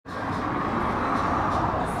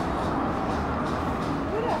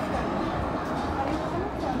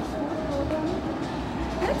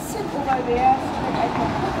paper there so that I can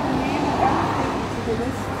put the name and everything into the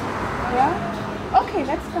list. Yeah? Okay,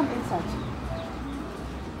 let's come inside.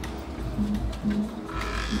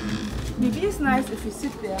 Maybe it's nice if we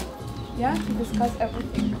sit there, yeah, to discuss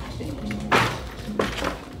everything.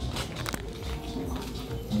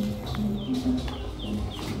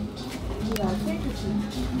 Yeah, take a seat.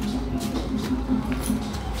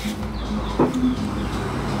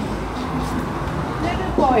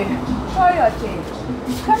 Little boy, show your tail.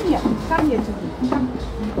 Come here to me. Come.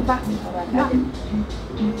 Back.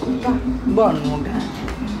 Bon, muda.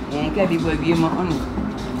 Yang kadi buat dia makan.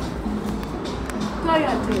 Show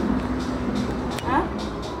your tail. Huh?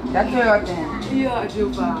 Tak show your tail. Yeah,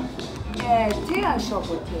 Juba. Yeah, tail show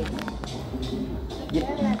your tail.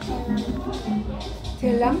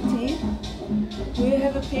 Tail lumpy. Do you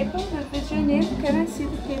have a paper with your name? Can I see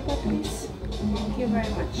the paper, please? Thank you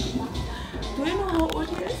very much. Do you know how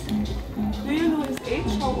old he is? Do you know his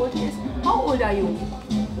age? How old he is? How old are you?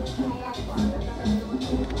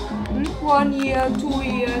 1 year, 2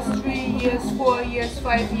 years, 3 years, 4 years,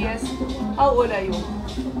 5 years. How old are you?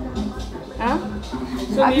 Huh?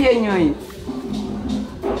 So maybe,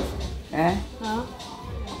 huh?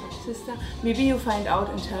 Sister, maybe you find out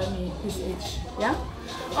and tell me his age. Yeah?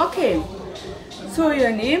 Okay. So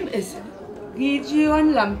your name is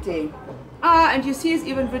Gideon Lamte. And you see it's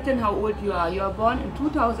even written how old you are. You are born in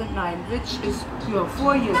 2009, which is you are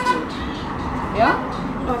 4 years old. Yeah?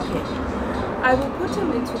 Okay. I will put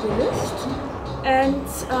him into the list, and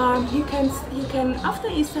you can after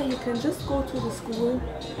Easter you can just go to the school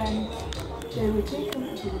and they will take him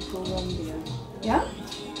into the program there. Yeah?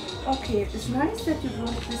 Okay. It's nice that you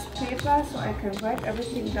brought this paper so I can write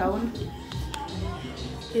everything down.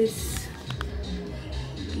 Is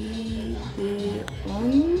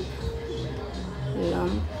Gideon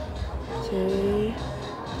Lamte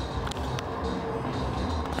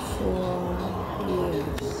 4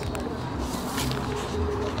 years.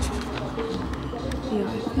 Yeah,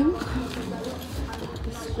 I think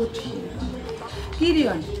it's good here.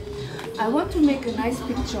 Gideon, I want to make a nice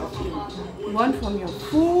picture of you. One from your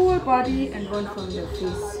full body and one from your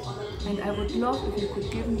face. And I would love if you could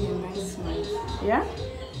give me a nice smile. Yeah?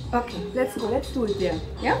 Okay, let's go. Let's do it there.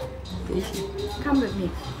 Yeah? Come with me.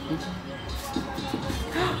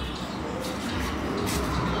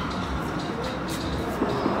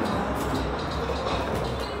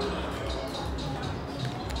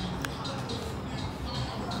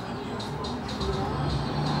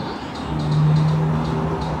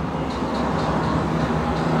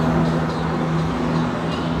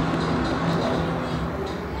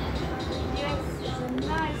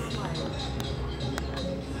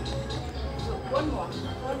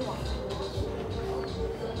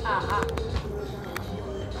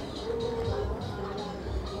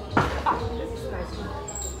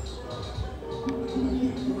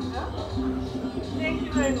 Thank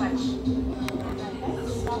you very much.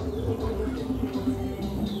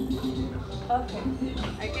 Okay,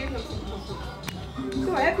 I gave him some food.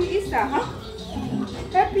 So happy Easter, huh?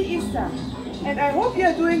 Happy Easter. And I hope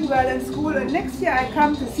you're doing well in school, and next year I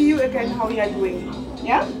come to see you again how you're doing.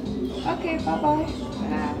 Yeah? Okay, bye-bye.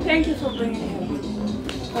 Thank you for bringing him.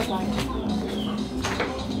 Bye-bye.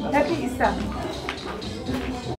 Happy Easter.